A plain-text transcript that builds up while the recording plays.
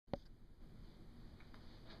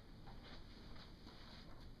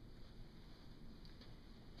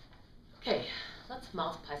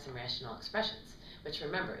multiply some rational expressions, which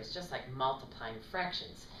remember is just like multiplying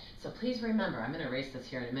fractions. So please remember, I'm going to erase this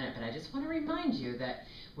here in a minute, but I just want to remind you that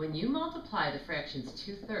when you multiply the fractions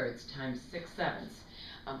 2/3 times 6/7,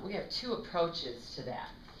 we have two approaches to that.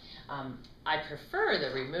 I prefer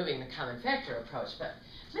the removing the common factor approach, but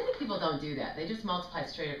many people don't do that. They just multiply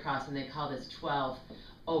straight across and they call this 12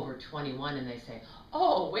 over 21 and they say,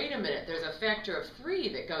 oh, wait a minute, there's a factor of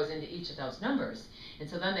 3 that goes into each of those numbers. And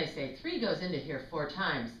so then they say 3 goes into here 4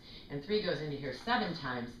 times and 3 goes into here 7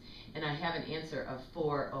 times, and I have an answer of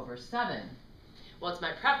 4 over 7. Well, it's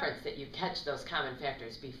my preference that you catch those common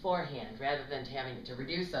factors beforehand rather than having to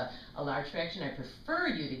reduce a large fraction. I prefer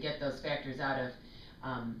you to get those factors out of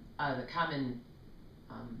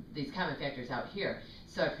these common factors out here.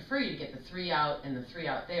 So I prefer you to get the 3 out and the 3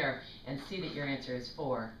 out there and see that your answer is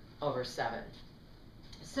 4 over 7.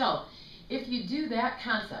 So if you do that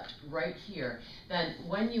concept right here, then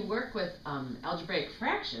when you work with algebraic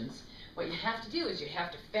fractions, what you have to do is you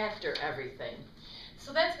have to factor everything.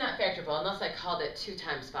 So that's not factorable unless I called it 2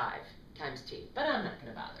 times 5 times t, but I'm not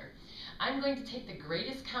going to bother. I'm going to take the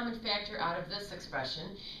greatest common factor out of this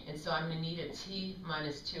expression, and so I'm going to need a t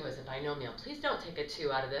minus 2 as a binomial. Please don't take a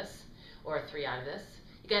 2 out of this or a 3 out of this.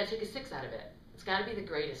 You got to take a 6 out of it. It's got to be the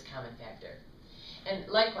greatest common factor. And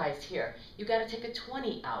likewise here, you got to take a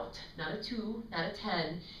 20 out, not a 2, not a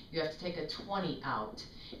 10. You have to take a 20 out,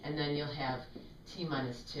 and then you'll have t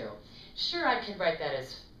minus 2. Sure, I could write that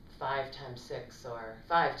as 5 times 6 or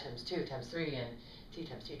 5 times 2 times 3 and t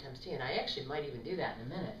times t times t, and I actually might even do that in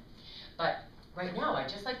a minute. But right now, I'd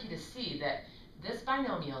just like you to see that this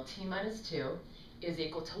binomial, t minus 2, is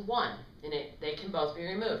equal to 1. And they can both be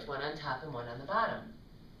removed, one on top and one on the bottom.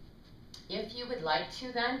 If you would like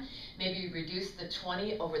to then, maybe reduce the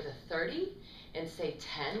 20 over the 30 and say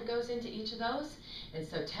 10 goes into each of those. And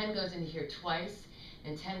so 10 goes into here twice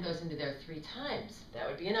and 10 goes into there 3 times. That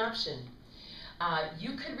would be an option.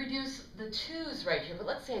 You could reduce the 2's right here, but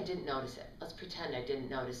let's say I didn't notice it. Let's pretend I didn't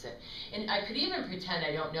notice it. And I could even pretend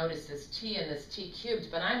I don't notice this t and this t cubed,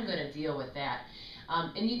 but I'm going to deal with that.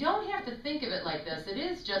 And you don't have to think of it like this. It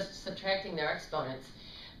is just subtracting their exponents.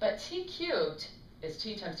 But t cubed is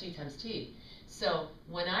t times t times t. So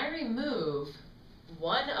when I remove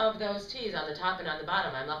one of those t's on the top and on the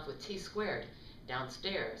bottom, I'm left with t squared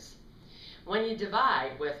downstairs. When you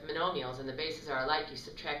divide with monomials and the bases are alike, you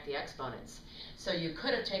subtract the exponents. So you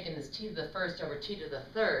could have taken this t to the first over t to the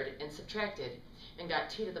third and subtracted and got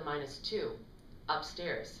t to the minus 2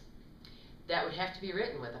 upstairs. That would have to be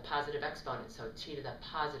written with a positive exponent, so t to the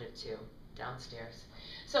positive 2 downstairs.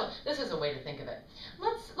 So this is a way to think of it.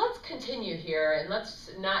 Let's continue here, and let's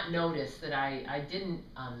not notice that I didn't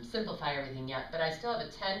simplify everything yet, but I still have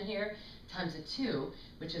a 10 here times a 2,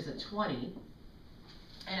 which is a 20,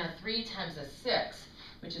 and a 3 times a 6,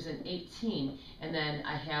 which is an 18, and then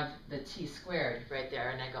I have the t squared right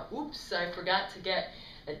there, and I go, oops, I forgot to get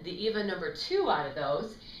the even number 2 out of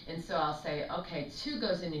those, and so I'll say, okay, 2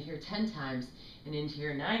 goes into here 10 times, and into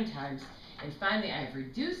here 9 times, and finally I've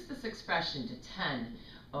reduced this expression to 10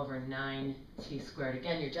 over 9t squared.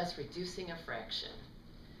 Again, you're just reducing a fraction.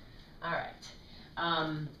 All right,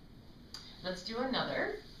 let's do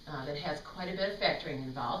another that has quite a bit of factoring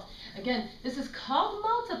involved. Again, this is called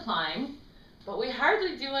multiplying, but we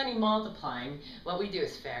hardly do any multiplying. What we do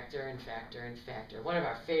is factor and factor and factor. One of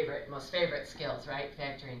our most favorite skills, right?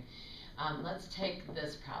 Factoring. Let's take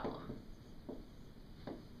this problem.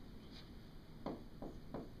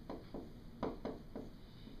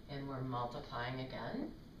 And we're multiplying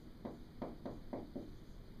again.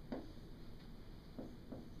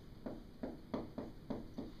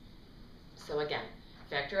 So again,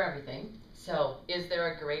 factor everything. So is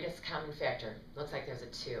there a greatest common factor? Looks like there's a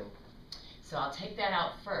 2. So I'll take that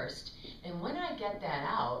out first, and when I get that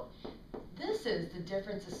out, this is the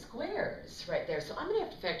difference of squares right there. So I'm going to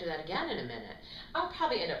have to factor that again in a minute. I'll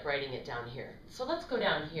probably end up writing it down here. So let's go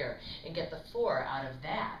down here and get the 4 out of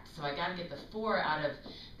that. So I got to get the 4 out of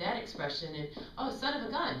that expression, and oh, son of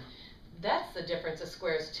a gun, that's the difference of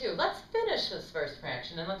squares too. Let's finish this first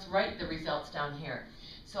fraction, and let's write the results down here.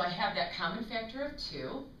 So I have that common factor of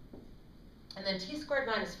 2, and then t squared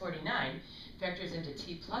minus 49 factors into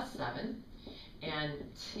t plus 7, and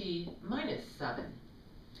t minus 7.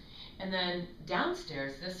 And then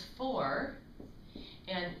downstairs, this 4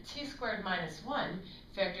 and t squared minus 1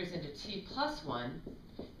 factors into t plus 1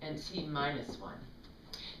 and t minus 1.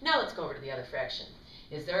 Now let's go over to the other fraction.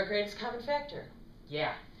 Is there a greatest common factor?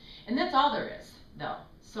 Yeah. And that's all there is, though.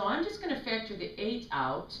 So I'm just going to factor the 8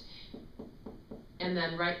 out and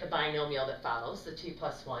then write the binomial that follows, the t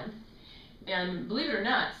plus 1. And believe it or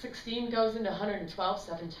not, 16 goes into 112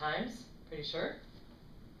 7 times. Pretty sure.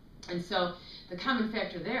 And so the common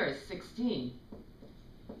factor there is 16.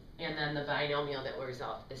 And then the binomial that will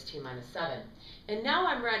result is 2 minus 7. And now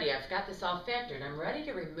I'm ready. I've got this all factored. I'm ready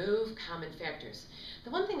to remove common factors.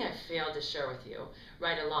 The one thing I failed to share with you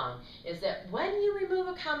right along is that when you remove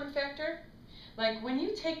a common factor, like when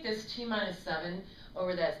you take this t minus 7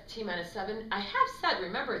 over that t minus 7, I have said,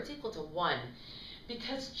 remember, it's equal to 1.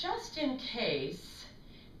 Because just in case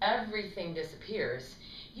everything disappears,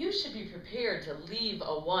 you should be prepared to leave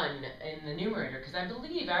a 1 in the numerator, because I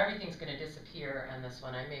believe everything's going to disappear on this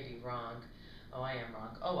one. I may be wrong. Oh, I am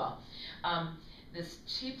wrong. Oh, well. This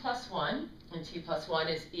t plus 1 and t plus 1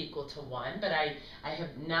 is equal to 1, but I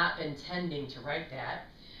have not been tending to write that.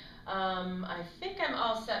 I think I'm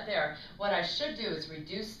all set there. What I should do is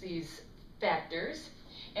reduce these factors,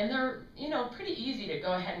 and they're, pretty easy to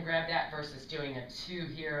go ahead and grab that versus doing a 2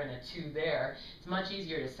 here and a 2 there. It's much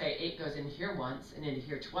easier to say 8 goes into here once and into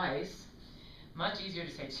here twice. Much easier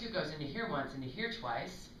to say 2 goes into here once, into here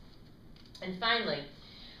twice. And finally,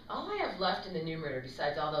 all I have left in the numerator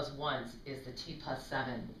besides all those 1s is the t plus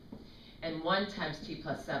 7. And 1 times t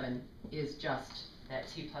plus 7 is just that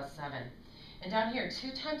t plus 7. And down here,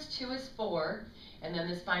 2 times 2 is 4, and then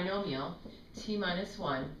this binomial, t minus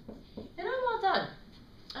 1, and I'm all done.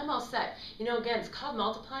 I'm all set. Again, it's called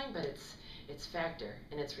multiplying, but it's factor,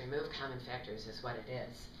 and it's remove common factors is what it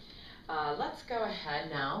is. Let's go ahead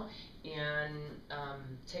now and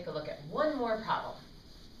take a look at one more problem.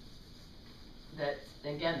 That,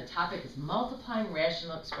 again, the topic is multiplying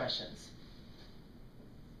rational expressions.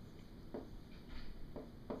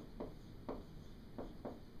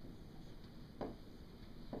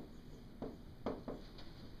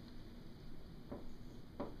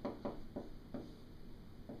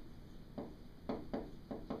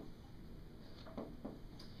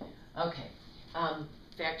 Okay,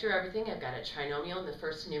 factor everything. I've got a trinomial in the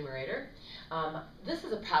first numerator. This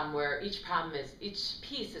is a problem where each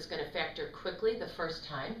piece is going to factor quickly the first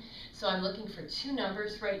time. So I'm looking for two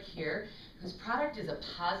numbers right here whose product is a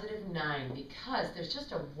positive 9 because there's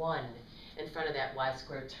just a 1 in front of that y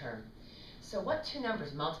squared term. So what two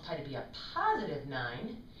numbers multiply to be a positive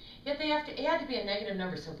 9, yet they have to add to be a negative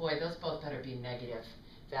number, so boy, those both better be negative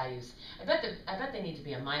values. I bet they need to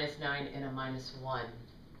be a minus 9 and a minus 1.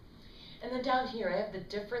 And then down here, I have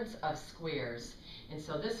the difference of squares. And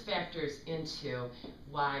so this factors into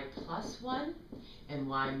y plus 1 and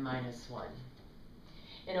y minus 1.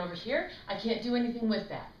 And over here, I can't do anything with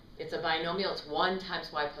that. It's a binomial. It's 1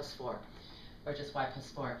 times y plus 4, or just y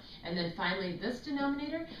plus 4. And then finally, this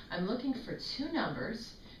denominator, I'm looking for two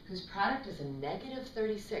numbers whose product is a negative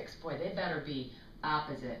 36. Boy, they better be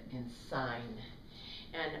opposite in sign.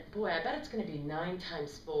 And boy, I bet it's going to be 9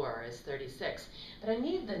 times 4 is 36. But I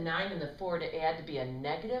need the 9 and the 4 to add to be a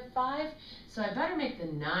negative 5. So I better make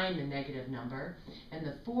the 9 the negative number and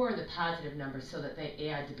the 4 the positive number so that they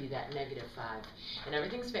add to be that negative 5. And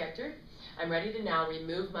everything's factored. I'm ready to now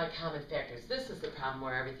remove my common factors. This is the problem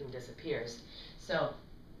where everything disappears. So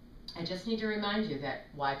I just need to remind you that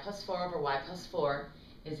y plus 4 over y plus 4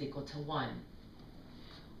 is equal to 1.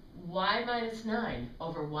 Y minus 9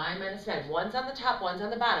 over y minus 9. One's on the top, one's on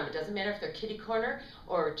the bottom. It doesn't matter if they're kitty corner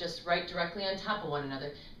or just right directly on top of one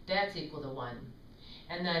another. That's equal to 1.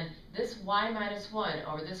 And then this y minus 1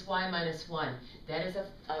 over this y minus 1, that is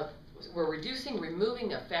we're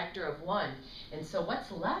removing a factor of 1. And so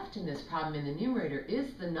what's left in this problem in the numerator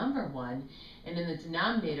is the number 1. And in the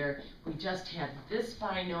denominator, we just have this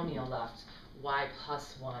binomial left, y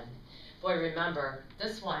plus 1. Boy, remember,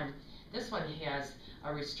 this one has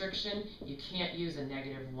a restriction. You can't use a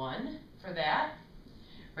negative 1 for that.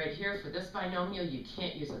 Right here, for this binomial, you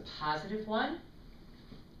can't use a positive 1.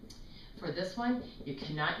 For this one, you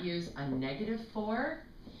cannot use a negative 4.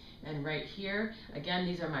 And right here, again,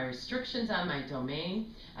 these are my restrictions on my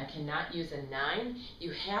domain. I cannot use a 9.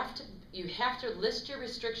 You have to list your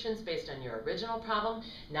restrictions based on your original problem,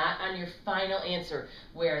 not on your final answer,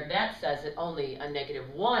 where that says that only a negative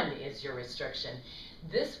 1 is your restriction.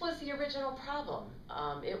 This was the original problem.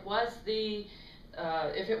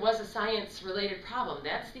 If it was a science-related problem,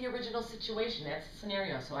 that's the original situation, that's the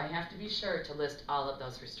scenario, so I have to be sure to list all of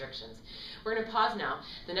those restrictions. We're going to pause now.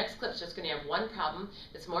 The next clip's just going to have one problem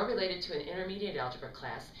that's more related to an intermediate algebra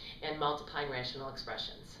class and multiplying rational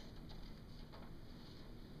expressions.